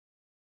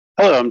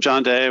Hello, I'm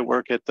John Day. I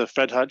work at the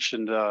Fred Hutch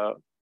and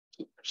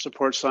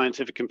support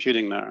scientific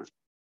computing there.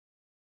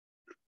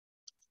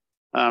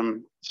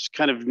 It's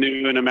kind of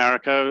new in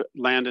America,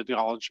 land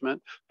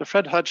acknowledgement. The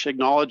Fred Hutch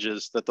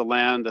acknowledges that the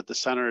land that the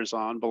center is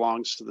on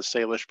belongs to the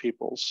Salish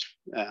peoples,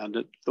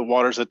 and the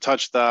waters that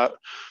touch that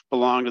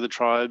belong to the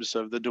tribes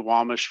of the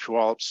Duwamish,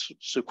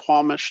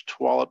 Suquamish,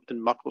 Tulalip,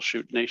 and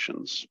Muckleshoot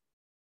nations.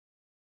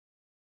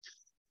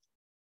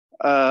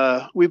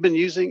 We've been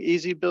using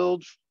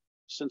EasyBuild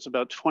since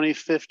about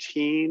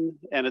 2015,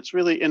 and it's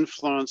really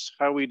influenced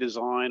how we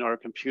design our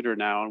computer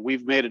now. And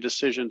we've made a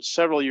decision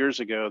several years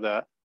ago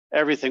that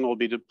everything will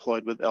be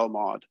deployed with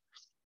LMOD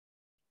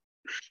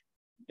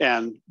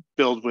and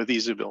build with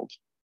EasyBuild.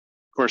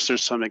 Of course,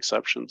 there's some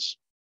exceptions.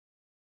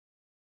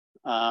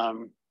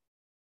 Move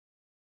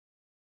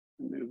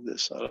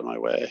this out of my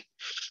way.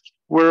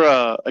 We're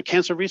a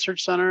cancer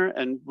research center,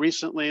 and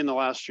recently in the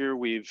last year,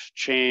 we've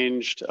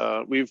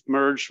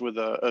merged with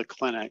a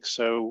clinic.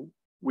 So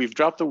we've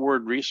dropped the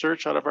word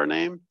research out of our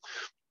name.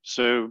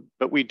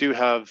 But we do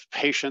have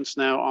patients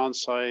now on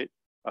site.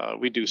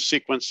 We do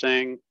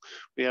sequencing.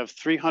 We have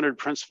 300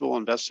 principal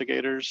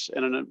investigators,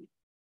 and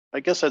I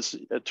guess that's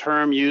a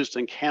term used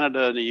in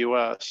Canada and the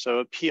US. So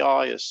a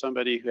PI is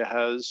somebody who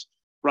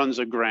runs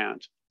a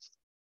grant.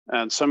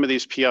 And some of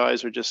these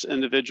PIs are just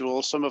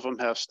individuals. Some of them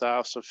have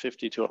staffs of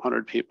 50 to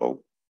 100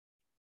 people.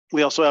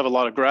 We also have a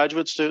lot of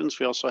graduate students.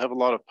 We also have a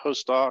lot of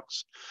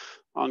postdocs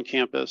on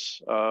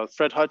campus.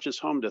 Fred Hutch is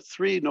home to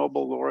 3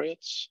 Nobel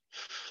laureates.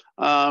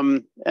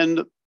 And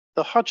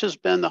the Hutch has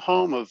been the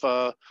home of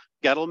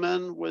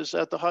Gettleman was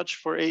at the Hutch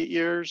for 8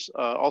 years.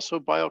 Also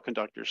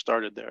Bioconductor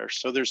started there.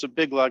 So there's a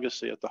big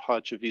legacy at the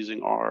Hutch of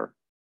using R.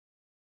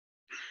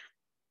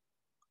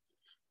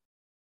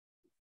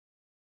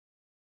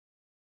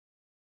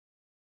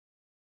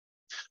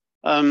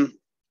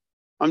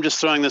 I'm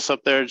just throwing this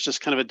up there. It's just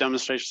kind of a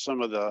demonstration of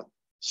some of the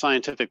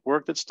scientific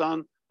work that's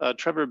done.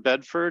 Trevor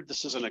Bedford,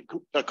 this is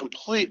a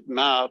complete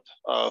map,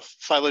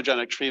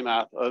 phylogenetic tree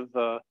map of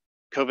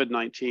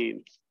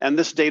COVID-19. And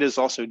this data is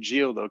also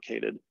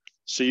geolocated.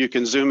 So you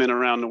can zoom in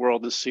around the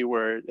world and see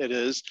where it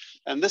is.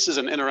 And this is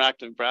an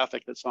interactive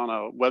graphic that's on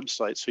a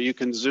website. So you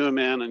can zoom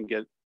in and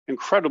get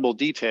incredible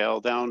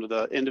detail down to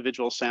the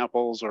individual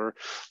samples, or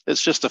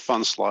it's just a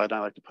fun slide. I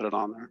like to put it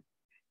on there.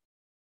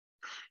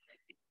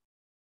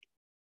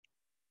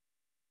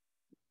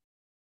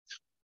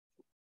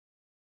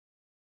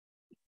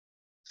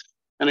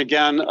 And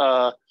again,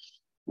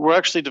 we're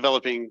actually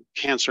developing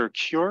cancer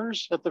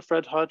cures at the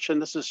Fred Hutch.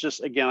 And this is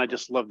just, again, I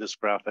just love this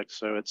graphic.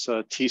 So it's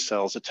T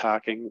cells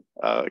attacking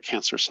a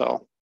cancer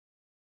cell.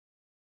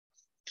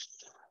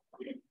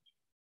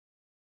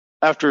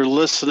 After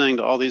listening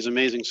to all these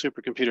amazing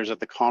supercomputers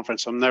at the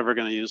conference, I'm never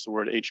going to use the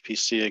word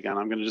HPC again.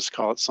 I'm going to just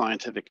call it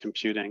scientific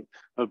computing.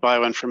 But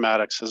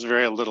bioinformatics has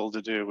very little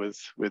to do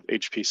with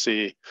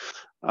HPC.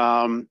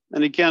 And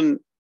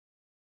again,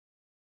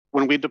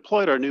 when we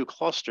deployed our new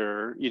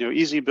cluster,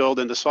 EasyBuild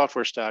and the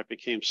software stack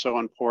became so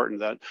important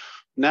that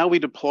now we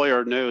deploy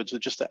our nodes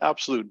with just the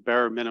absolute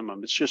bare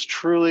minimum. It's just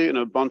truly an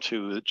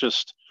Ubuntu that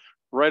just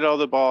right out of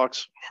the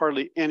box,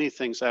 hardly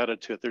anything's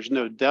added to it. There's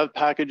no dev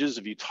packages.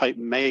 If you type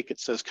make, it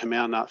says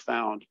command not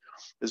found.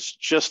 It's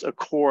just a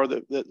core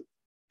that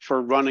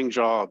for running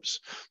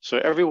jobs. So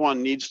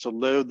everyone needs to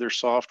load their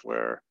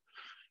software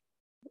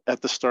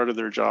at the start of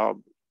their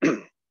job.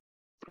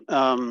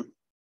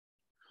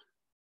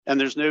 And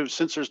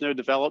since there's no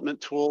development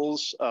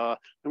tools, and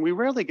we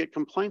rarely get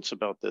complaints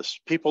about this.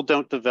 People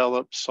don't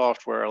develop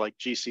software like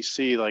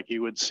GCC like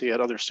you would see at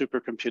other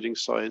supercomputing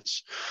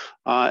sites.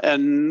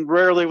 And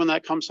rarely when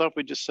that comes up,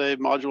 we just say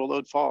module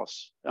load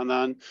false, and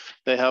then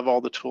they have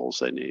all the tools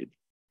they need.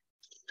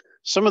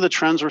 Some of the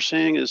trends we're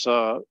seeing is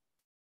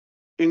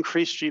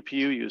increased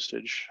GPU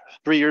usage.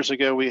 3 years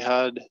ago, we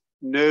had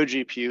no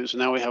GPUs, and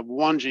now we have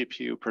 1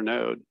 GPU per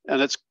node.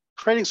 And it's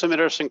creating some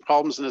interesting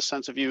problems in the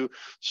sense if you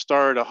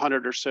start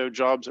 100 or so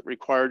jobs that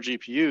require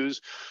GPUs,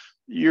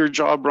 your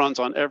job runs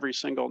on every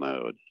single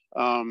node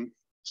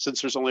since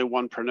there's only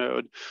 1 per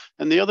node.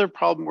 And the other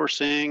problem we're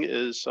seeing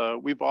is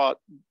we bought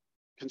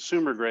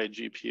consumer grade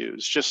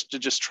GPUs just to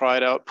try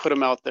it out, put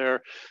them out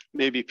there.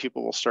 Maybe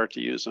people will start to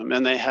use them,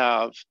 and they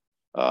have.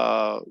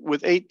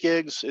 With 8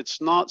 gigs,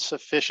 it's not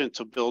sufficient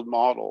to build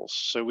models.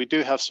 So we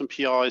do have some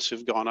PIs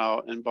who've gone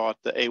out and bought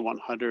the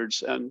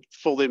A100s and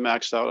fully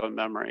maxed out on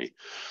memory.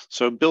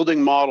 So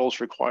building models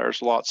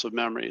requires lots of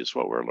memory is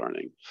what we're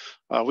learning.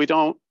 We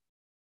don't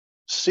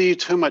see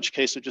too much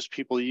case of just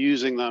people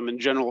using them in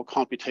general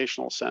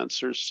computational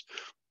sensors.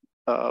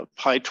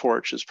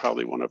 PyTorch is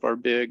probably one of our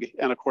big,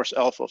 and of course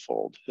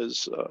AlphaFold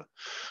is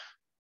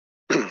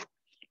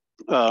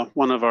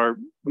one of our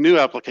new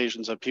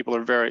applications that people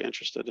are very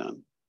interested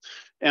in.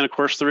 And of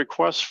course, the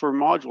request for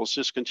modules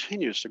just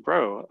continues to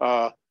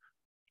grow.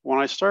 When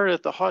I started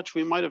at the Hutch,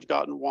 we might have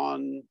gotten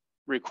one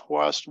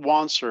request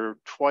once or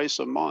twice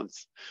a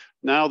month.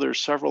 Now there's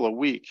several a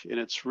week, and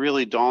it's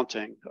really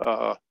daunting.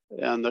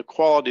 And the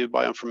quality of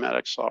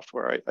bioinformatics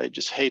software, I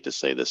just hate to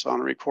say this on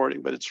a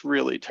recording, but it's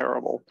really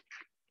terrible.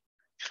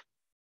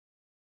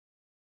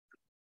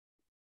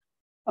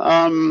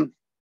 Um,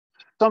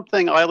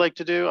 Something I like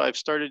to do, I've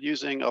started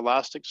using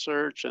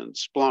Elasticsearch and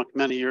Splunk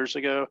many years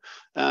ago,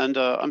 and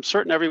I'm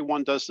certain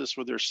everyone does this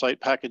with their site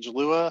package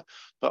Lua,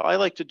 but I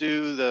like to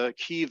do the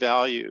key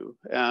value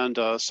and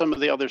some of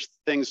the other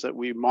things that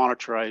we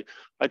monitor. I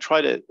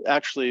try to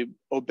actually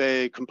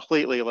obey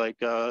completely like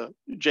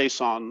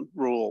JSON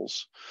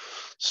rules.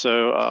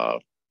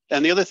 So,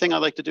 and the other thing I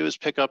like to do is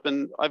pick up,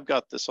 and I've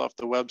got this off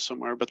the web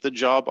somewhere, but the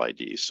job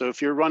ID. So if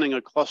you're running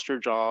a cluster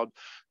job,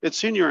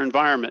 it's in your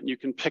environment. You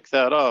can pick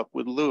that up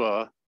with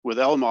Lua, with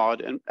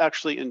LMOD, and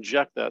actually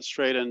inject that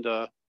straight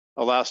into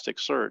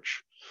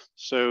Elasticsearch.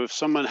 So if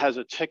someone has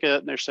a ticket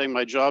and they're saying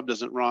my job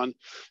doesn't run,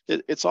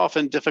 it's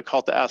often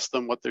difficult to ask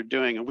them what they're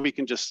doing. And we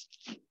can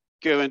just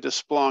go into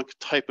Splunk,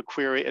 type a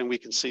query, and we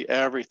can see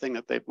everything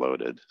that they've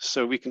loaded.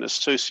 So we can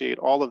associate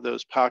all of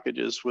those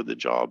packages with the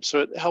job. So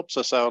it helps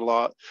us out a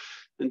lot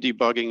in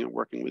debugging and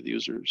working with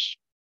users.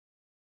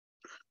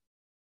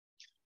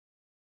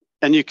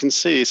 And you can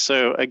see,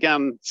 so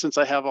again, since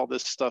I have all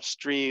this stuff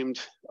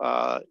streamed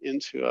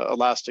into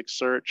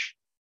Elasticsearch,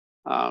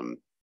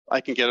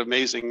 I can get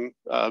amazing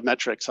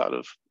metrics out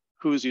of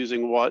who's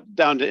using what,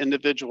 down to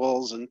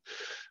individuals. And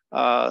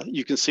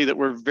you can see that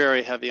we're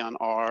very heavy on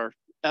R.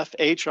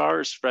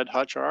 FHR is Fred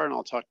Hutch R, and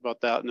I'll talk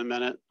about that in a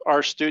minute.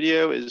 R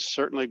Studio is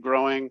certainly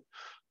growing.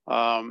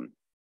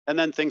 And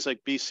then things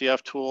like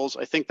BCF tools,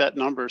 I think that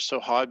number is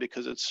so high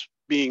because it's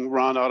being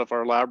run out of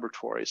our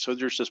laboratory. So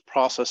there's just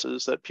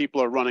processes that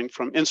people are running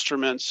from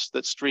instruments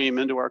that stream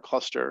into our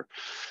cluster.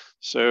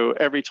 So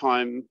every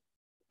time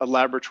a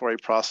laboratory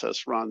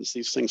process runs,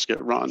 these things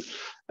get run.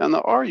 And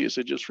the R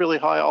usage is really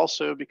high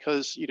also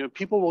because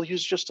people will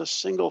use just a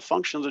single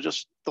function. They'll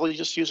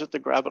just use it to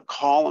grab a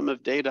column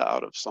of data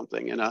out of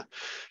something in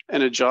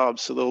a job.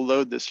 So they'll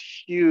load this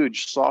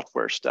huge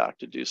software stack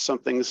to do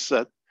something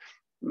that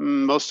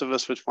most of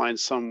us would find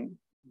some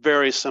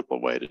very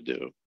simple way to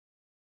do.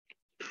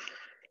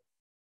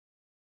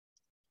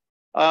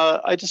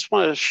 I just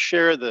want to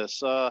share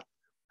this. A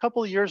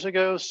couple of years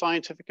ago,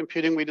 scientific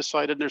computing, we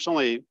decided there's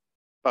only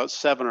about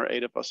 7 or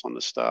 8 of us on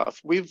the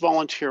staff. We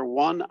volunteer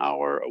 1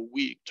 hour a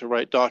week to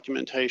write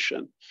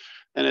documentation.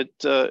 And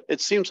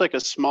it seems like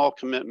a small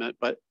commitment,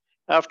 but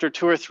after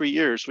 2 or 3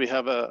 years, we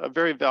have a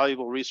very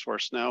valuable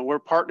resource now. We're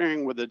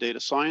partnering with the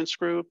data science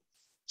group.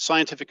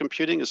 Scientific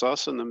computing is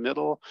us in the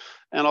middle,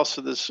 and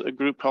also this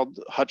group called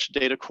Hutch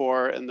Data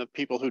Core, and the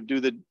people who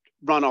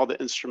run all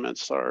the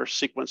instruments are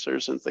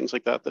sequencers and things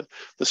like that,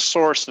 the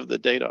source of the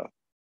data.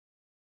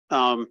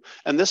 And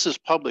this is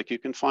public. You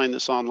can find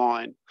this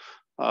online.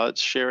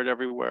 It's shared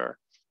everywhere.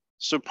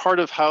 So part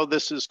of how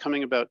this is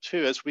coming about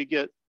too, as we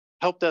get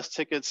help desk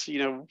tickets,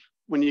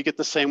 when you get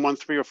the same one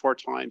 3 or 4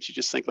 times, you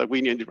just think like we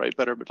need to write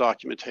better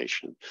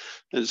documentation.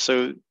 And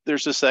so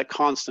there's just that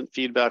constant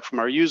feedback from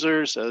our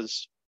users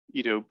as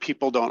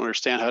people don't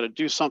understand how to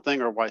do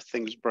something or why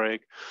things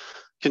break.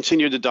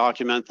 Continue to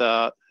document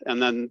that.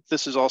 And then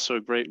this is also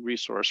a great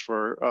resource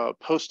for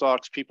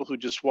postdocs, people who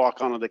just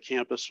walk onto the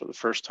campus for the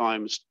first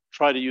time,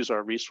 try to use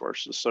our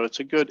resources. So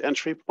it's a good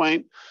entry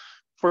point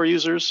for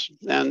users,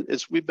 and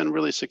we've been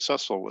really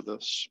successful with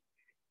this.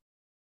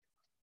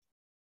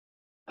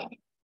 I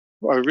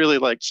really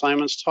liked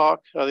Simon's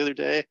talk the other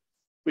day.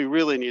 We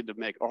really need to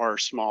make R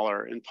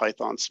smaller and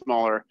Python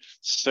smaller.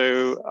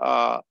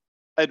 So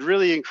I'd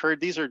really encourage,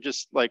 these are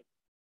just like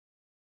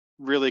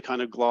really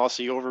kind of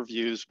glossy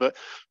overviews, but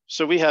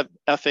so we have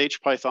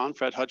FH Python,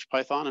 Fred Hutch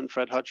Python, and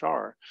Fred Hutch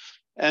R.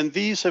 And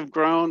these have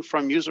grown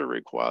from user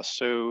requests.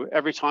 So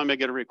every time I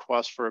get a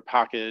request for a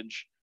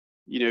package,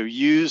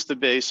 use the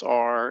base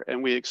R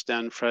and we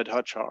extend Fred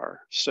Hutch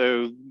R.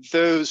 So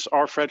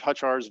our Fred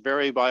Hutch R is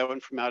very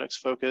bioinformatics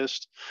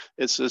focused.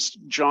 It's this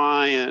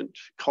giant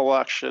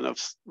collection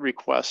of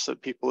requests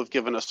that people have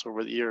given us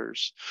over the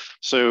years.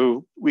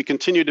 So we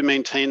continue to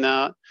maintain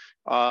that.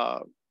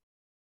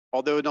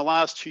 Although in the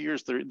last 2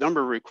 years, the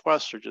number of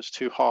requests are just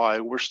too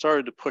high. We're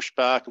starting to push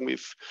back, and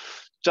we've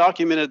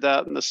documented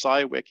that in the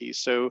SciWiki.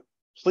 So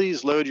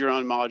please load your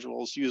own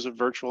modules, use a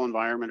virtual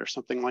environment or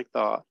something like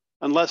that,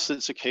 unless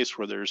it's a case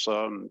where there's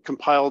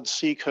compiled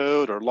C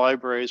code or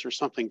libraries or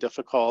something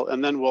difficult,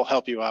 and then we'll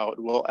help you out.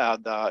 We'll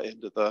add that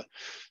into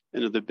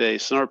the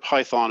base. And our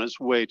Python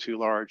is way too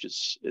large.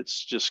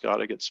 It's just got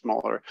to get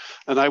smaller.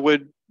 And I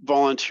would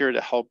volunteer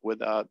to help with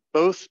that.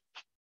 Both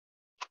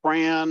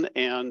Fran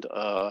and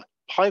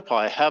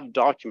PyPy have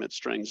document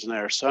strings in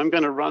there. So I'm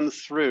going to run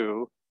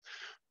through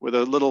with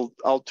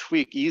I'll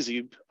tweak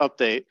easy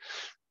update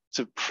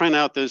to print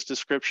out those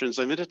descriptions.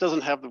 I mean, it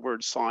doesn't have the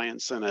word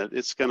science in it.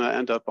 It's going to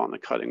end up on the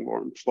cutting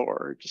room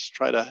floor. Just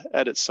try to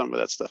edit some of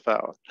that stuff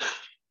out.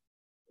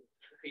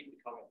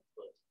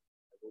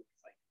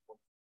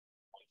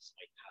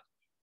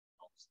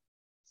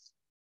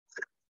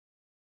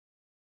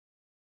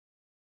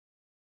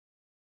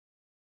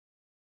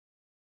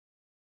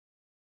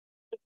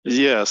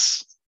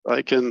 Yes,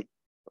 I can.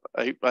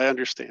 I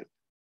understand.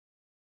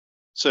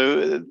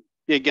 So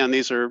again,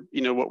 these are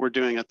what we're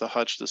doing at the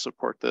Hutch to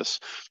support this,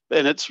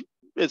 and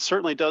it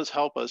certainly does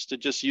help us to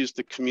just use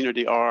the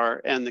community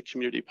R and the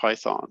community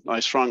Python. I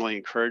strongly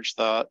encourage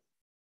that.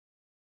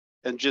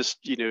 and just,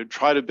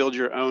 try to build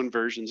your own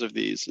versions of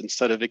these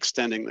instead of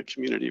extending the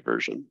community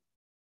version.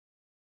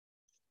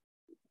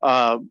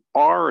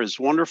 R is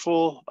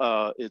wonderful.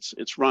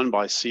 It's run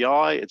by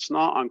CI. It's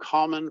not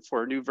uncommon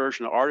for a new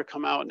version of R to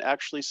come out and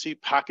actually see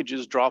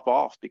packages drop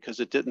off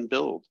because it didn't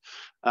build.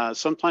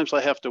 Sometimes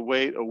I have to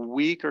wait a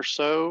week or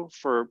so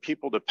for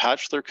people to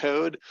patch their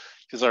code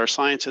because our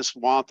scientists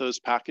want those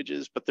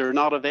packages, but they're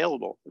not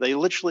available. They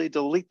literally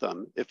delete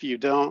them. If you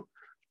don't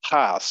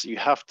pass, you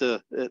have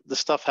to, the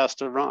stuff has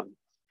to run.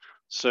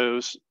 So,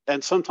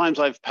 and sometimes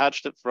I've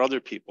patched it for other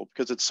people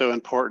because it's so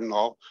important.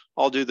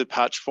 I'll do the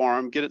patch for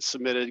them, get it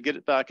submitted, get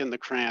it back in the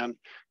CRAN,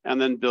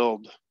 and then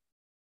build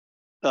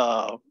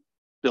R,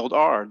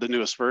 the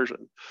newest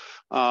version.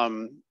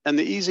 And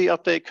the easy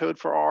update code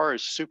for R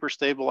is super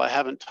stable. I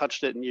haven't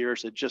touched it in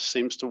years. It just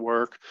seems to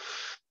work.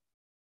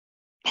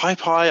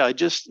 PyPy,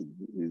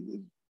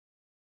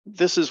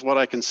 this is what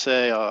I can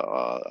say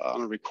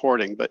on a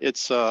recording, but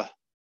it's,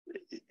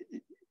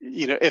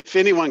 if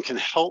anyone can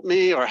help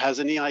me or has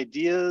any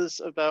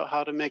ideas about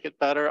how to make it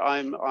better,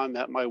 I'm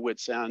at my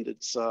wit's end.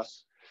 It's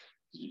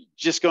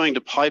just going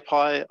to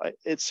PyPy.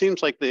 It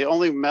seems like the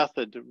only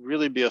method to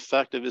really be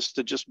effective is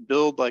to just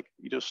build,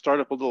 start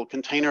up a little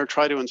container,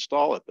 try to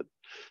install it. But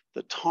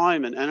the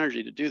time and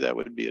energy to do that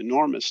would be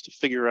enormous to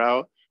figure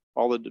out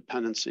all the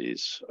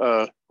dependencies.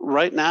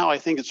 Right now, I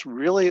think it's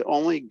really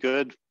only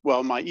good.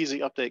 Well, my easy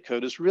update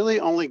code is really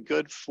only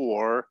good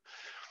for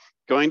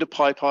going to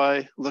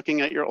PyPy,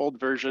 looking at your old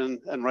version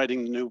and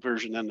writing the new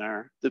version in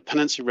there.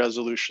 Dependency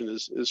resolution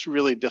is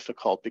really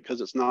difficult because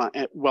it's not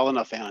well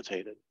enough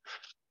annotated.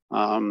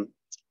 And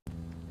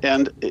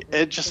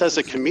it just as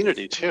a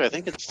community too, I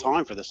think it's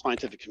time for the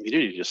scientific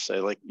community to just say,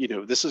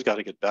 this has got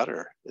to get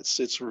better.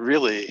 It's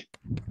really.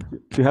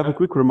 To have a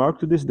quick remark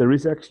to this, there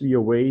is actually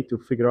a way to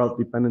figure out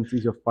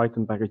dependencies of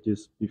Python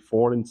packages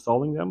before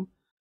installing them.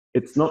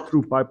 It's not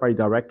through PyPy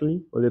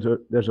directly, but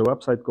there's a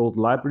website called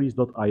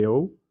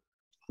libraries.io,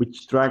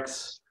 which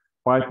tracks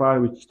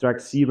PyPy, which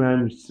tracks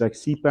CRAN, which tracks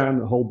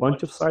CPAN, a whole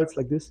bunch of sites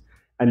like this.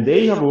 And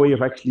they have a way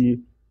of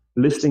actually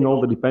listing all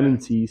the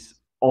dependencies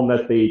on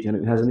that page. And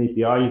it has an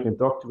API you can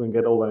talk to and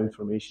get all that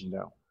information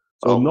now.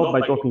 So not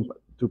by talking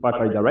to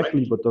PyPy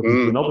directly, but talking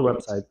to another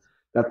website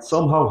that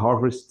somehow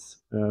harvests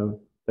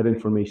that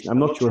information. I'm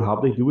not sure how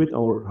they do it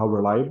or how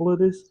reliable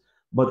it is,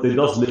 but it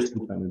does list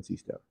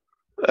dependencies there.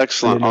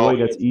 Excellent. And in a way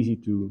that's easy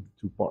to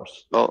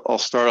parse. I'll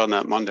start on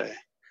that Monday.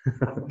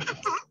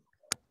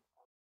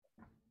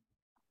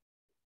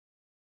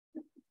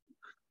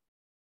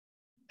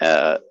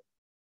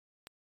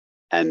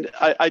 And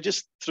I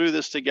just threw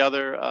this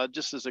together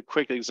just as a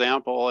quick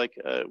example,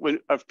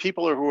 of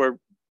people who are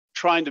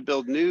trying to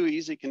build new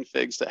easy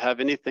configs that have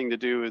anything to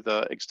do with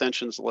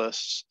extensions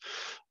lists.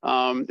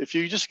 If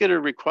you just get a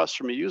request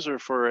from a user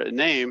for a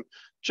name,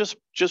 just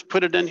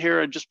put it in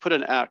here and just put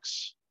an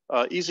X.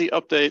 Easy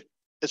update,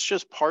 it's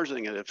just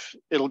parsing it. If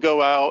it'll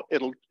go out,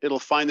 it'll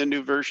find the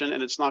new version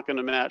and it's not going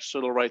to match, so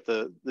it'll write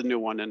the new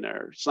one in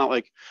there. It's not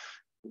like,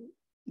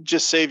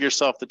 just save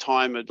yourself the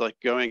time of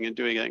going and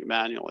doing it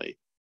manually.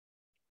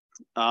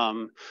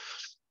 And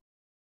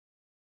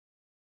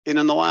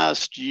in the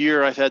last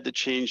year, I've had to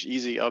change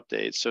easy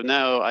updates. So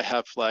now I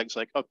have flags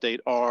like update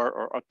R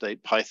or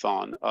update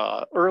Python.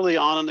 Early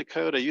on in the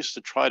code, I used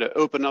to try to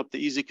open up the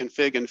easy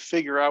config and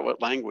figure out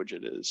what language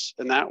it is.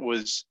 And that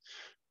was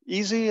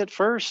easy at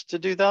first to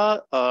do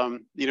that.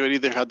 It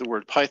either had the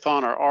word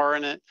Python or R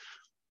in it,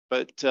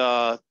 but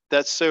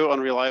that's so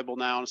unreliable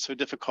now and so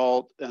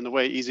difficult. And the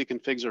way easy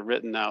configs are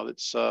written now,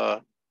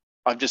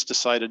 I've just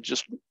decided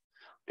just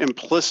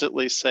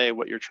implicitly say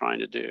what you're trying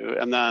to do,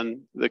 and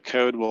then the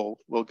code will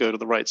go to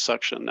the right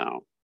section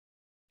now.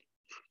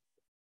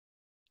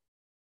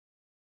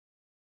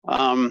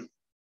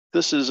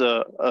 This is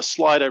a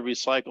slide I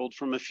recycled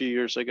from a few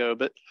years ago,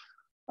 but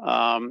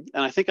and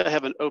I think I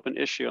have an open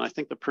issue, and I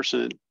think the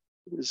person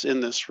is in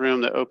this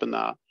room that opened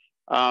that.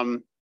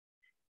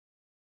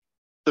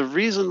 The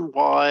reason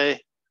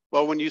why,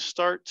 well, when you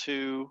start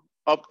to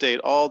update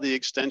all the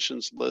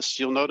extensions lists,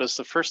 you'll notice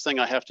the first thing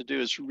I have to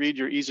do is read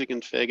your easy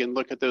config and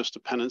look at those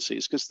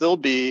dependencies, because there'll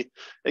be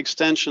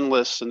extension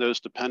lists in those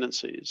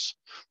dependencies.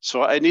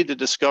 So I need to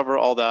discover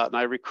all that, and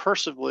I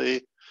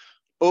recursively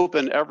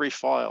open every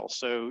file.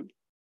 So,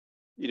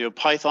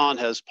 Python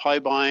has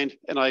pybind,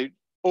 and I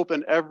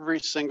open every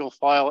single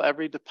file,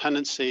 every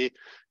dependency,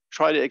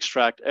 try to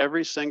extract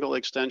every single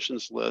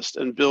extensions list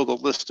and build a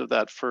list of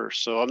that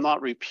first. So I'm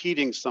not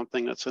repeating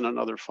something that's in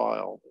another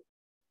file.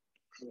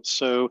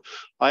 So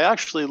I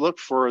actually look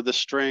for the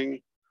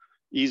string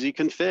easy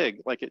config,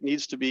 like it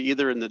needs to be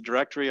either in the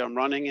directory I'm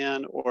running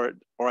in, or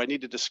I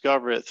need to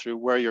discover it through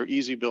where your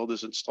EasyBuild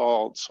is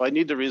installed. So I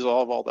need to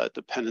resolve all that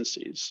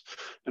dependencies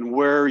and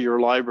where your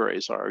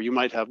libraries are. You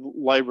might have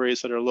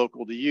libraries that are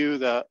local to you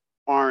that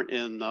aren't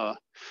in the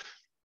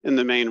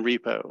main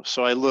repo.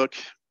 So I look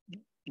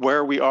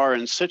where we are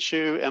in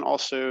situ and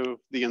also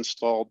the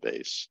installed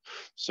base.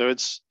 So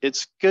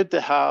it's good to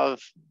have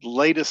the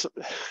latest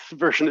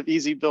version of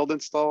EasyBuild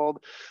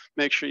installed.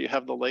 Make sure you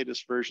have the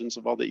latest versions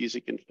of all the easy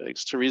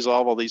configs to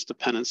resolve all these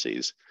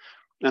dependencies.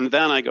 And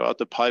then I go out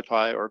to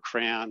PyPy or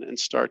CRAN and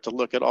start to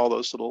look at all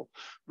those little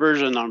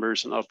version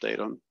numbers and update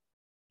them.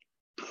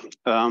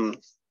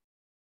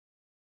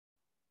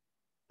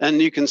 And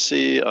you can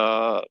see,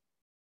 I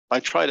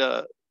try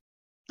to,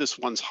 this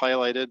one's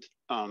highlighted.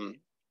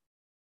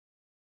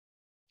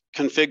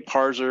 Config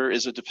parser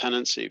is a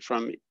dependency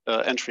from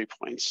entry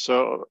points.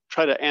 So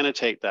try to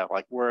annotate that,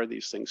 like where are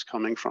these things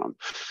coming from?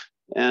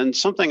 And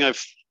something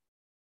I've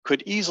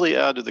could easily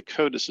add to the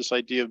code is this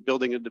idea of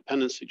building a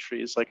dependency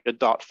tree is like a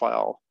dot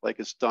file, like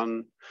it's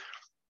done.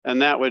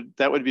 And that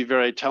would be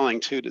very telling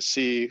too, to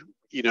see,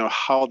 you know,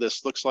 how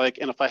this looks like.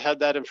 And if I had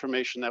that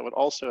information, that would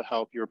also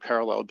help your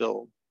parallel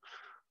build.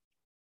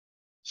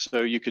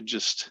 So you could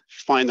just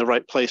find the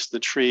right place in the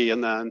tree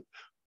and then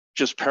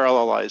just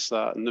parallelize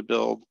that in the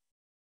build.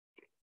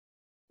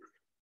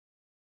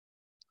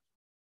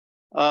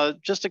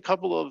 Just a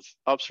couple of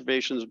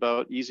observations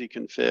about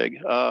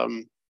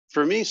easyconfig.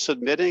 For me,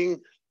 submitting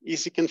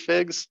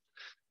easyconfigs,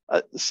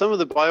 some of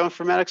the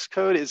bioinformatics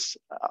code is,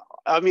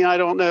 I mean, I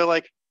don't know,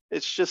 like,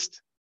 it's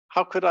just,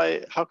 how could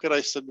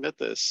I submit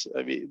this?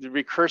 I mean, the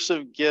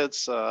recursive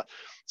gets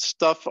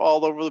stuff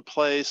all over the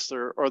place,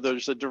 or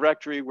there's a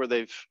directory where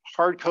they've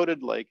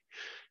hard-coded, like,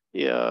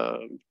 yeah,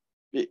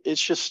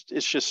 it's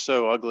just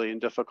so ugly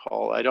and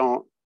difficult.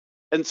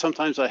 And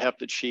sometimes I have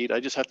to cheat. I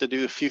just have to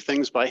do a few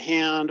things by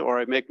hand, or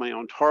I make my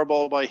own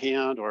tarball by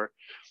hand,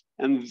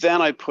 and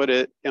then I put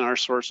it in our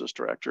sources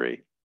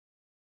directory.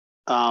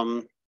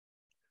 And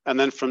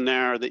then from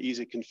there, the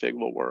easyconfig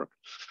will work.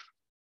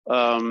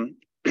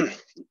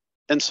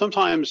 And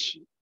sometimes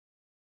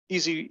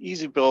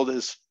EasyBuild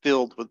is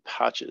filled with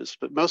patches,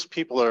 but most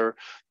people are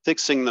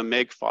fixing the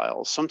make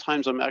files.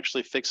 Sometimes I'm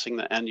actually fixing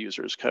the end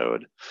user's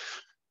code.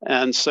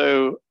 And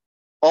so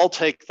I'll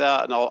take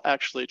that and I'll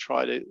actually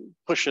try to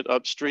push it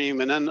upstream,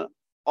 and then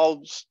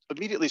I'll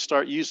immediately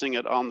start using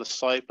it on the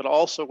site, but I'll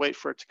also wait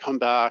for it to come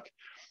back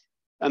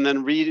and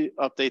then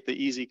update the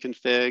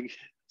easyconfig.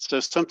 So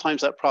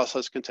sometimes that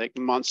process can take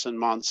months and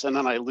months, and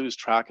then I lose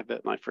track of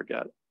it and I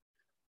forget.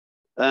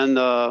 And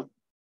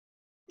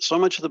so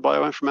much of the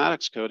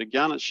bioinformatics code,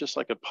 again, it's just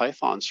like a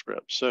Python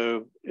script.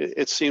 So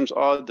it seems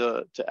odd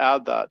to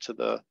add that to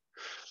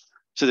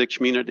the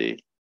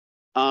community.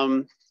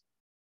 And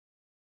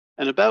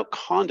about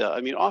Conda,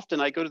 I mean,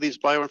 often I go to these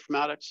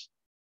bioinformatics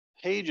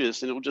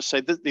pages and it'll just say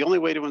the only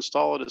way to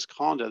install it is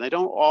Conda. They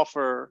don't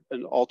offer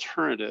an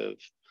alternative.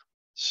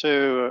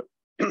 So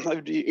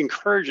I'd be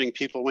encouraging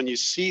people, when you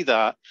see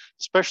that,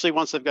 especially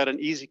once they've got an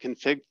easy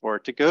config for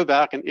it, to go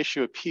back and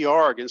issue a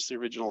PR against the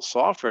original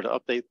software to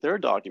update their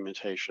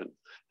documentation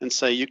and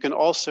say, you can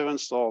also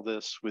install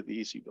this with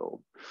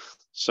EasyBuild.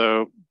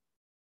 So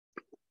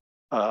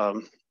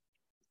I'm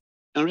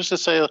just to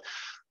say,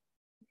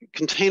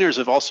 containers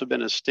have also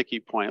been a sticky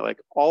point.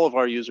 Like, all of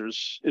our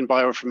users in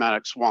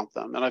bioinformatics want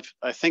them. And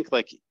I think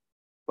like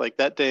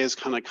that day is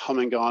kind of come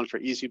and gone for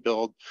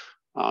EasyBuild.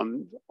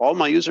 All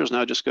my users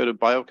now just go to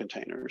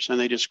biocontainers and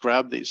they just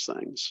grab these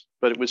things.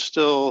 But it was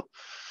still,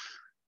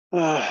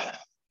 I've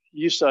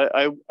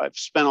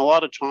spent a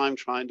lot of time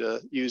trying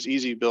to use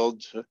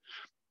EasyBuild to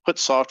put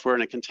software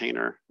in a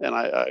container, and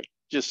I've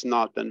just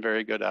not been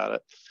very good at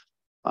it.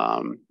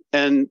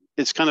 And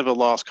it's kind of a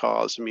lost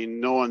cause. I mean,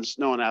 no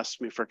one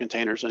asks me for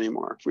containers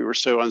anymore. We were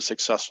so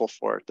unsuccessful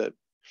for it that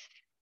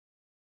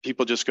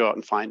people just go out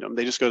and find them.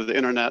 They just go to the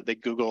internet, they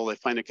Google, they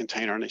find a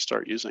container and they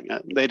start using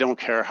it. They don't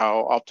care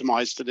how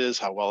optimized it is,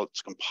 how well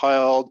it's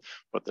compiled,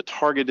 what the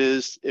target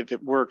is. If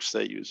it works,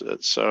 they use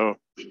it. So,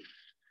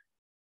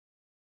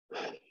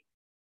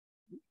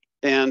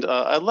 and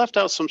I left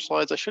out some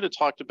slides. I should have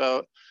talked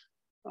about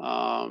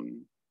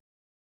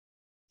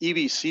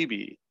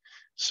EBCB.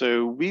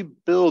 So we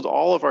build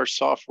all of our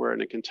software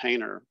in a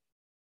container.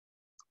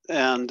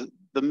 And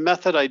the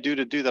method I do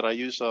that, I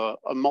use a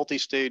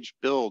multi-stage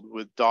build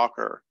with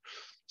Docker.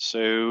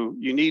 So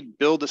you need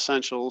build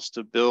essentials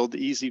to build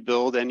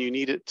EasyBuild, and you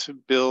need it to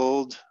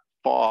build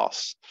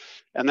FOSS.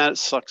 And that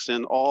sucks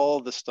in all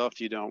the stuff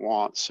you don't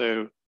want.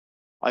 So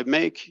I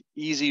make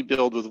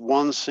EasyBuild with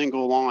one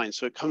single line.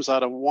 So it comes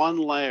out of one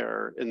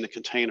layer in the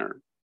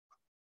container.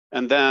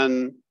 And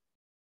then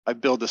I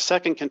build a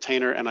second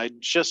container and I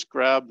just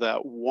grab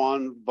that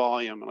one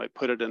volume and I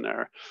put it in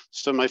there.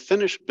 So my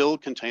finished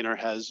build container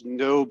has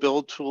no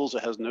build tools,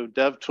 it has no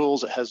dev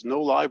tools, it has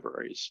no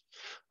libraries.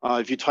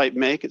 If you type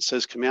make, it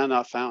says command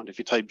not found. If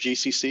you type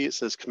GCC, it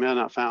says command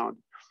not found.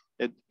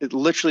 It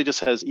literally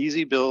just has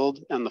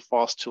EasyBuild and the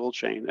FOSS tool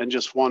chain, and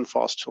just one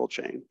FOSS tool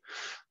chain.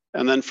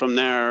 And then from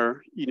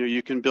there,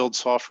 you can build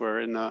software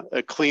in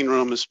a clean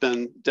room. Has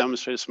been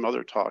demonstrated some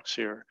other talks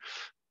here.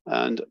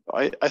 And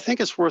I think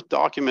it's worth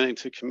documenting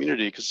to the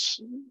community,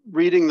 because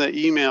reading the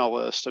email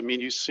list, I mean,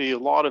 you see a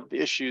lot of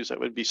issues that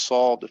would be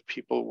solved if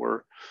people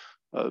were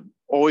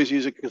always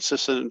using a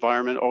consistent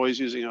environment, always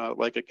using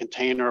like a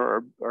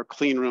container or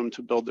clean room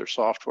to build their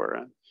software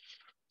in.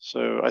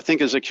 So I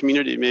think as a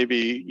community,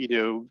 maybe,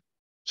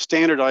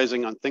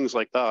 standardizing on things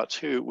like that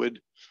too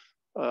would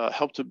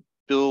help to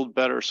build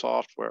better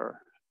software.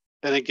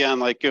 And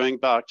again, like going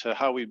back to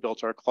how we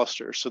built our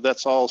cluster. So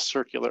that's all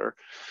circular.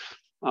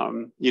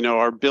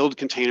 Our build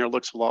container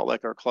looks a lot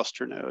like our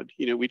cluster node.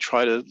 We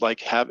try to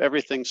have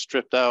everything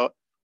stripped out,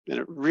 and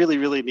it really,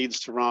 really needs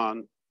to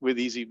run with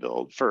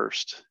EasyBuild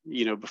first,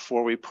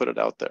 before we put it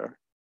out there.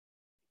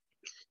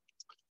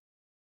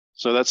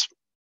 So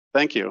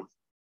thank you.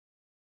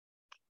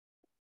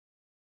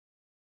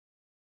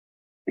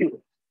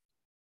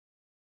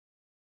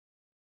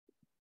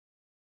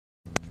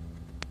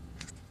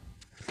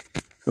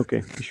 Okay,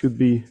 it should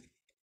be.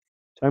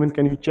 Simon,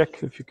 can you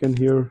check if you can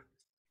hear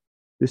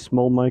this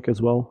small mic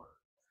as well?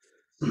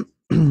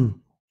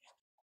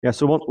 Yeah,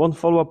 so one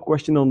follow-up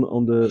question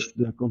on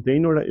the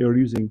container that you're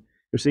using.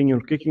 You're saying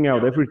you're kicking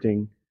out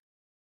everything,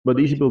 but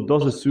EasyBuild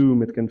does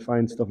assume it can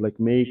find stuff like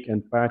make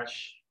and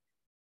patch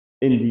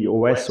in the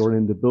OS or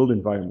in the build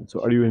environment.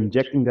 So are you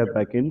injecting that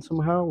back in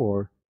somehow,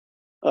 or?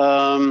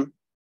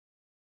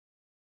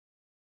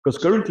 Because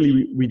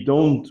currently we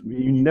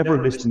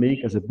never list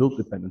make as a build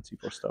dependency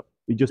for stuff.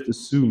 We just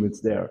assume it's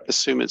there.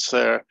 Assume it's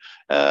there.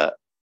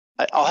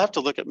 I'll have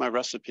to look at my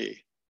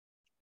recipe.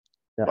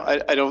 Yeah.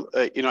 But I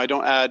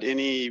don't add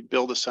any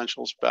build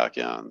essentials back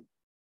in.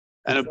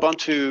 And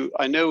Ubuntu,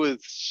 I know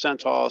with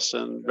CentOS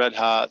and Red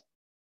Hat,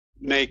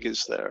 make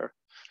is there.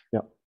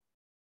 Yeah.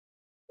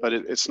 But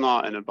it's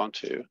not in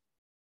Ubuntu.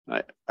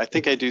 I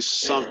think I do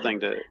something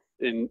to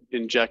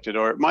inject it,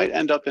 or it might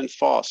end up in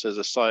FOSS as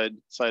a side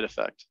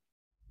effect.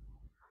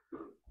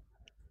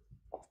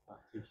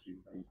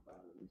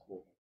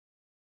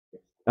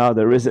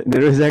 There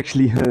is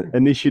actually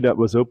an issue that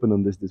was open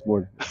on this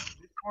morning.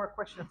 More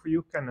question for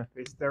you, Kenneth.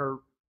 Is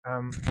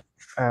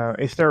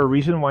there a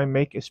reason why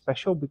make is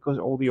special? Because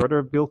all the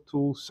other build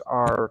tools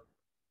are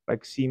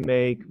like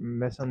CMake,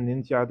 Meson,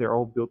 Ninja, they're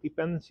all build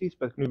dependencies,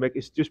 but make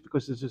is just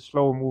because it's a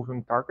slower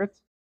moving target?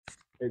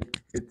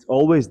 It's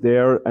always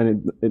there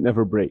and it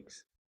never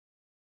breaks.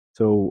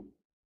 So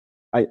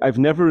I've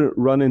never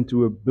run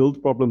into a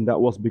build problem that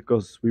was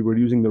because we were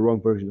using the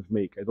wrong version of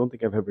make. I don't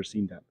think I've ever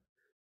seen that.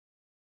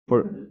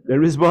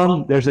 There is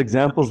one, there's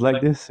examples like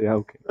this. Yeah,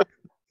 okay.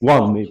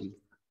 One maybe.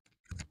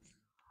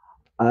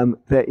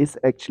 There is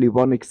actually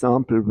one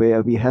example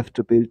where we have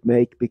to build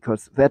make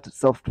because that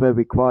software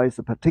requires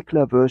a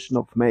particular version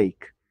of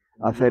make.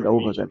 I fell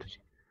over that.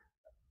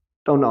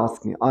 Don't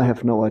ask me, I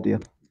have no idea.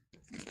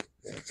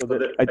 So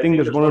I think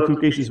there's one or two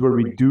cases where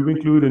we do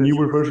include a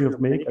newer version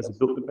of make as a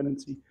build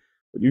dependency,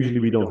 but usually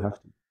we don't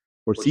have to.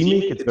 For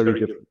CMake, it's very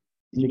different.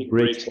 CMake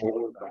breaks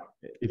all the time.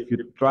 If you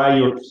try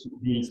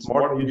being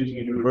smart and using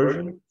a new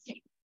version,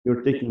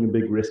 you're taking a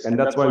big risk. And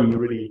that's why we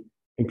really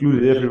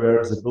include it everywhere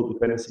as a build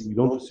dependency. We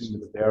don't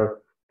assume it's there.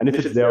 And if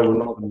it's there, we're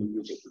not going to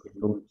use it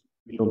because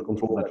we don't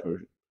control that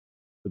version.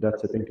 So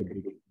that's, I think, a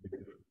big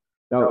difference.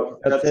 Now,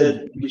 that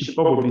said, we should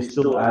probably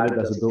still add it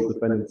as a build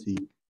dependency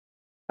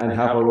and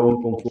have our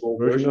own control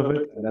version of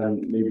it, and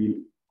then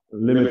maybe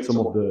limit some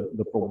of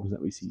the problems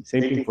that we see.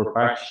 Same thing for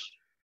patch.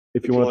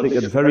 If you want to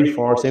take it very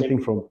far, same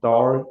thing from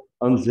tar,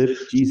 unzip,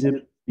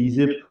 gzip,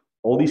 bzip,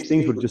 all these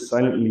things we're just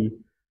silently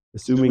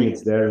assuming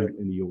it's there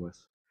in the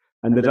OS.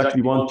 And there's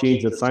actually one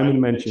change that Simon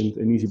mentioned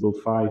in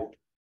EasyBuild 5.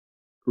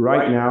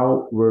 Right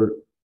now, we're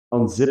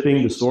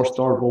unzipping the source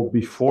tarball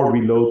before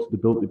we load the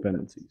build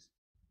dependencies.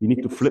 You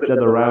need to flip that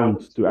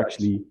around to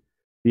actually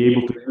be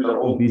able to use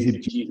our own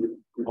bzip, gzip,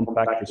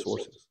 unpack the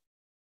sources.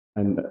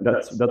 And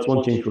that's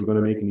one change we're going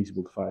to make in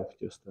EasyBuild 5.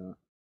 Just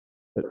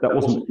that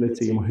wasn't, let's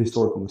say, a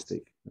historical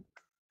mistake.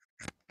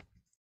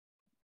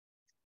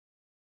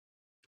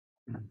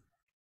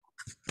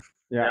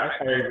 Yeah,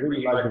 I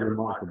really like the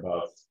remark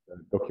about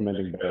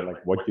documenting better,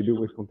 like what you do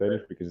with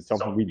containers, because it's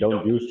something we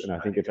don't use, and I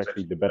think it's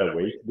actually the better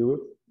way to do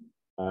it.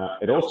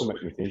 It also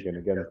makes me think, and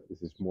again,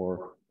 this is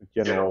more a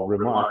general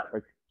remark,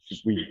 like should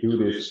we do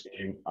this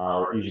in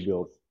our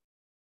EasyBuild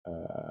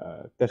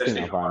testing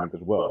environment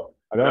as well?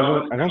 I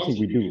don't think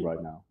we do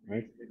right now,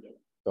 right?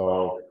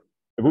 So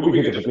it would be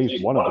good if at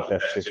least one of the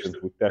test systems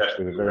would test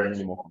with a very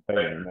minimal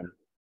container, and then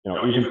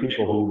even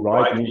people who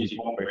write an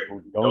easyconfig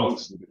who don't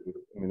do it with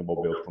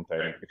minimal build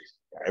container,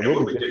 it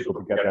will be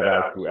difficult to get that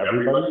out to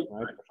everybody,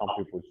 right? For some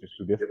people, it's just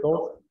too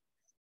difficult.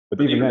 But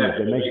even then, if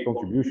they make a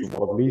contribution,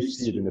 we'll at least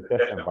see it in the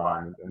test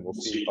environment, and we'll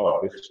see, oh,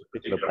 this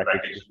particular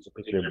package, this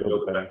particular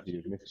build dependency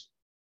is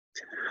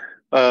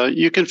missing.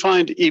 You can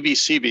find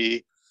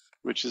EBCB,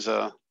 which is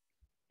a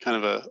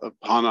kind of a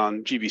pun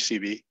on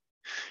GBCB,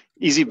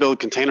 EasyBuild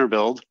container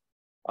build.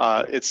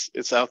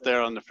 It's out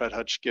there on the Fred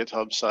Hutch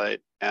GitHub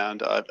site,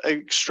 and I've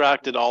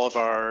extracted all of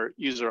our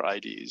user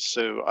IDs.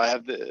 So I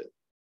have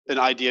an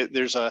idea.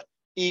 There's a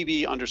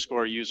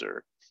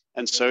EB_user,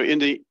 and so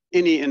in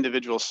any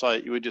individual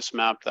site, you would just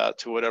map that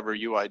to whatever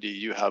UID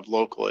you have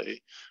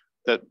locally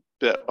that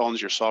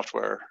owns your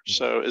software.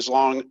 So as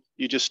long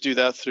you just do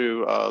that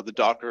through the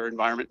Docker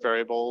environment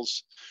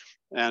variables,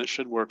 and it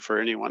should work for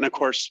anyone. Of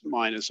course,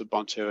 mine is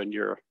Ubuntu, and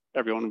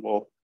everyone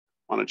will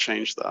want to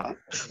change that.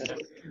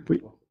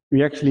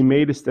 We actually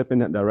made a step in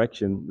that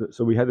direction.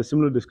 So we had a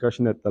similar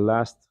discussion at the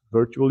last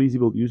virtual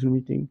EasyBuild user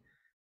meeting.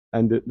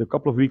 And the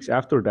couple of weeks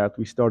after that,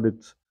 we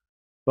started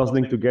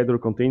puzzling together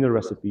container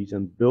recipes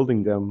and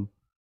building them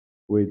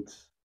with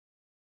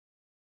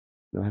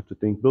I have to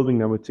think, building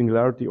them with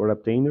Singularity or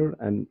Obtainer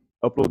and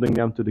uploading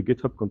them to the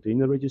GitHub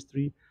container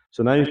registry.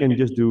 So now you can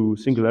just do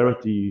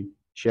Singularity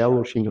shell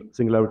or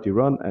Singularity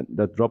run, and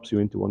that drops you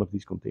into one of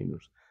these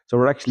containers. So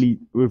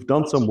we've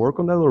done some work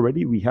on that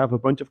already. We have a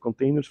bunch of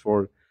containers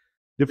for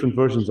different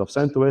versions of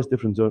CentOS,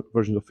 different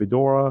versions of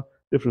Fedora,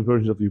 different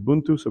versions of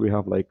Ubuntu. So we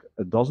have like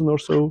a dozen or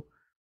so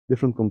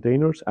different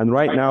containers. And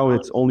right now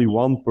it's only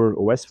one per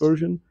OS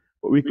version,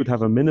 but we could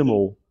have a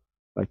minimal,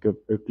 like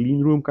a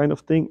clean room kind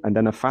of thing, and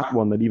then a fat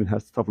one that even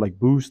has stuff like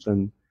Boost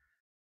and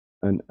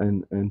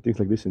things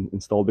like this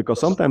installed. Because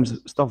sometimes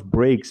stuff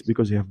breaks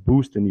because you have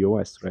Boost in the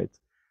OS, right?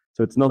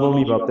 So it's not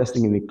only about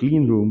testing in a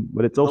clean room,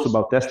 but it's also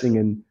about testing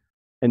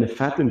in a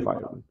fat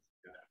environment.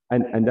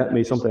 And that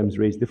may sometimes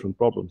raise different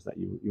problems that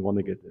you want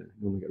to get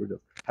rid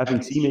of. Having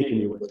CMake in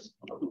the OS.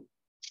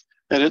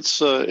 And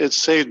it's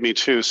saved me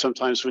too.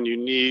 Sometimes when you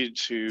need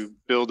to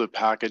build a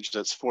package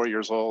that's 4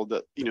 years old,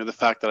 that the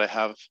fact that I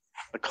have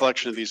a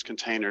collection of these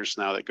containers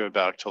now that go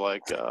back to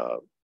like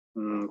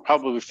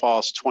probably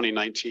fall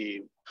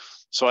 2019,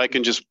 so I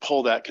can just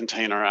pull that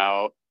container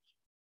out,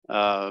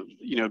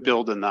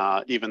 build in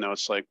that, even though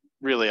it's like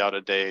really out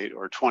of date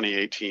or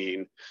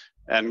 2018,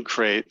 and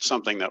create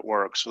something that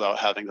works without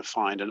having to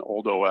find an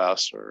old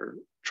OS or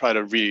try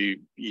to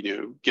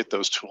get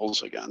those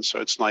tools again. So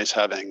it's nice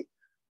having.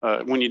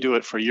 When you do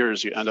it for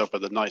years, you end up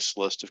with a nice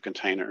list of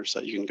containers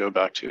that you can go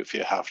back to if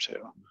you have to.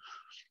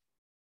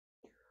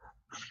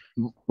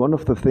 One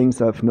of the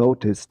things I've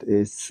noticed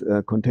is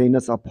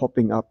containers are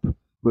popping up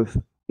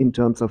in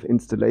terms of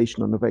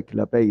installation on a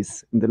regular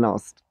basis in the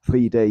last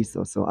 3 days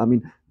or so. I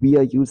mean, we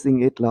are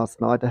using it. Last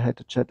night I had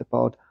a chat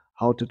about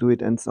how to do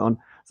it and so on.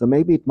 So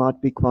maybe it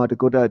might be quite a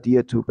good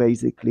idea to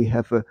basically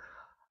have a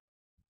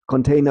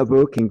container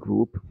working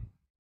group.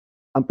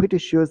 I'm pretty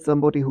sure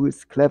somebody who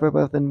is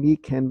cleverer than me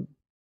can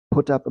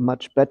put up a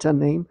much better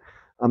name.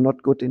 I'm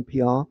not good in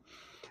PR.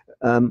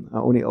 I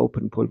only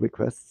open pull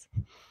requests.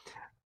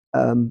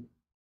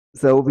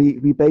 So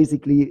we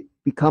basically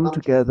come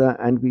together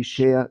and we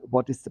share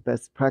what is the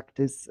best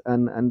practice,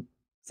 and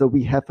so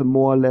we have a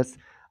more or less,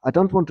 I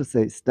don't want to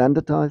say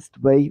standardized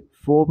way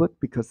forward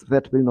because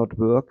that will not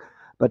work,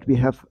 but we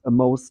have a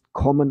most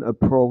common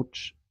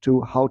approach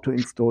to how to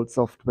install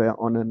software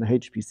on an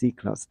HPC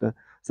cluster,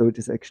 so it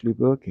is actually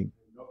working.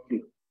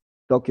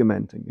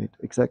 Documenting it,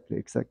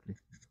 exactly.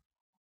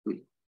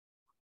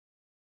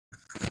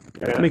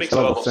 Yeah, that makes a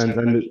lot of sense,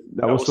 and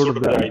that was sort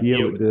of the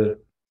idea with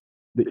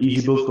the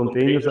EasyBuild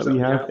containers that we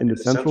have in the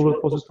central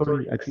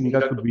repository. I think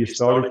that would be a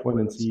starting point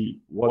and see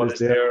what is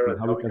there and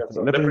how we can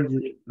start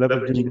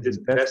leveraging this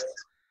in tests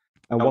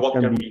and what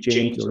can be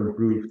changed or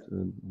improved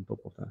on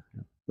top of that.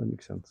 Yeah, that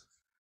makes sense.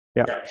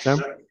 Yeah,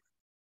 Sam?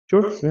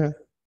 Sure, yeah.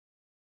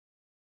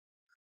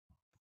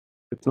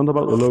 It's not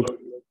about the logo.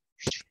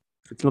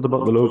 It's not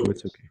about the logo,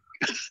 it's okay.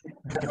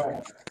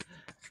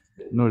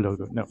 No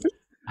logo, no.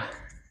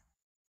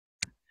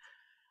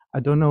 I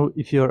don't know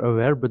if you're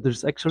aware, but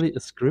there's actually a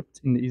script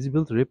in the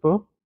EasyBuild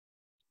repo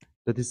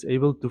that is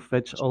able to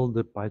fetch all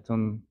the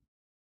Python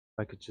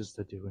packages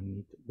that you will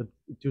need, but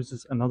it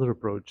uses another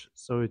approach.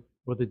 So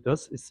what it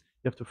does is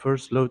you have to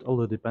first load all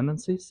the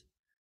dependencies,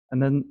 and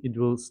then it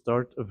will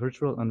start a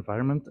virtual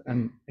environment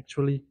and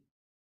actually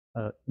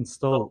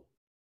install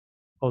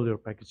all your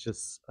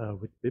packages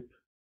with pip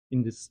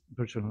in this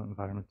virtual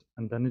environment.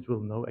 And then it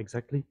will know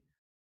exactly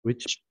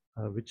which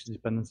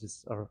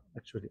dependencies are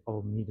actually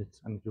all needed,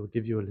 and it will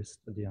give you a list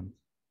at the end.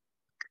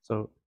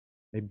 So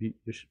maybe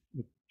you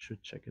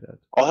should check it out.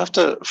 I'll have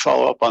to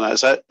follow up on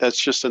that. That's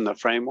just in the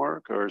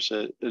framework, or is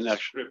it an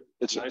extra?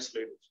 It's an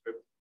isolated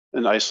script.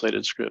 An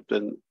isolated script,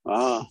 and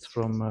it's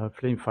from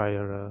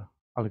Flamefire,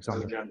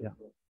 Alexander.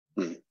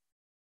 Yeah.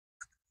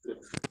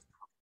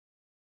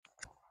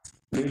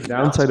 The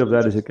downside of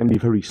that is it can be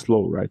very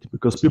slow, right?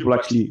 Because people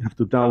actually have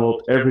to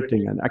download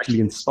everything and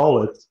actually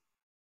install it.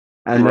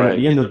 And then at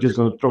the end, they're just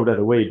going to throw that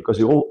away because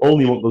you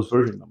only want those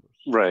version numbers.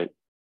 Right.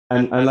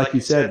 And like you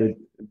said,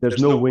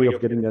 there's no way of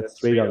getting that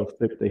straight out of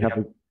pip. They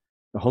have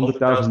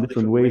 100,000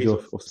 different ways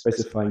of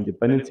specifying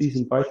dependencies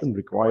in Python,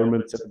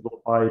 requirements,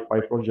 set.py,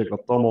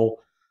 pyproject.toml,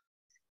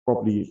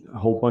 probably a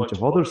whole bunch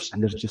of others,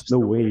 and there's just no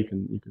way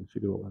you can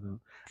figure all that out.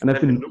 And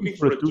I've been looking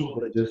for a tool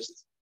that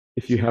just,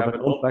 if you have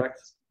an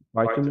unpacked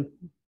Python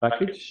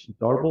package,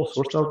 tarball,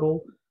 source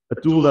tarball, a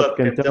tool that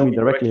can tell me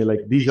directly,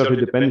 like, these are the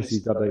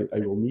dependencies that I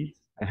will need.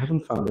 I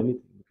haven't found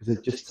anything because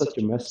it's just such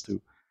a mess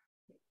to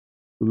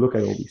look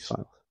at all these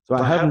files. So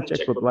I haven't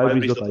checked what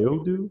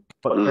libraries.io do,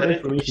 but that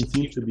information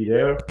seems to be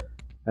there,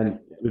 and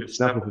with the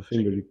snap of a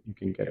finger, you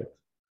can get it.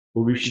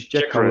 But we should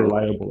check how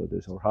reliable it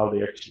is or how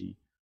they actually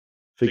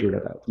figure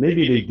that out.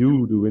 Maybe they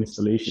do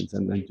installations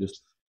and then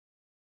just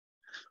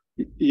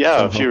if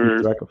you're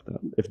keep track of that.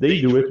 If they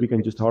do it, we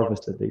can just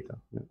harvest the data.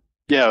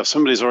 Yeah, if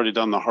somebody's already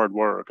done the hard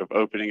work of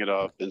opening it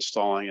up,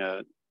 installing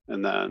it,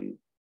 and then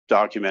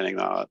documenting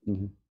that.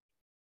 Mm-hmm.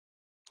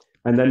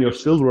 And then you're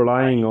still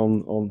relying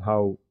on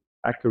how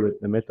accurate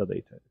the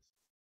metadata is.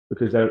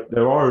 Because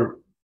there are,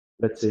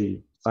 let's say,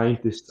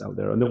 scientists out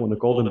there, I don't want to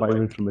call them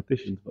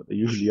bioinformaticians, but they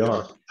usually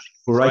are,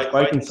 who write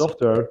Python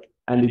software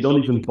and they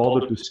don't even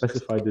bother to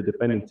specify the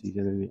dependencies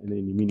in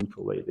any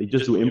meaningful way. They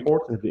just do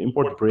import, and if the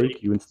import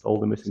break, you install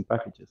the missing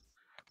packages.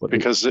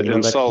 Because it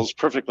installs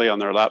perfectly on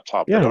their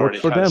laptop. Yeah, it works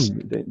for them.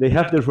 They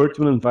have their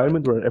virtual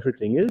environment where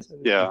everything is,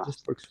 and it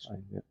just works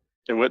fine. Yeah.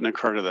 It wouldn't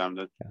occur to them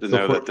to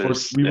know that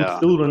there's. We would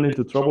still run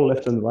into trouble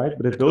left and right,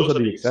 but if those are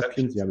the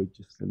exceptions, yeah, we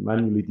just can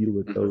manually deal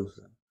with those.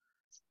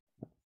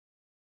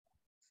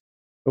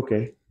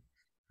 Okay.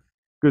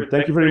 Good.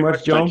 Thank you very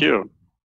much, John. Thank you.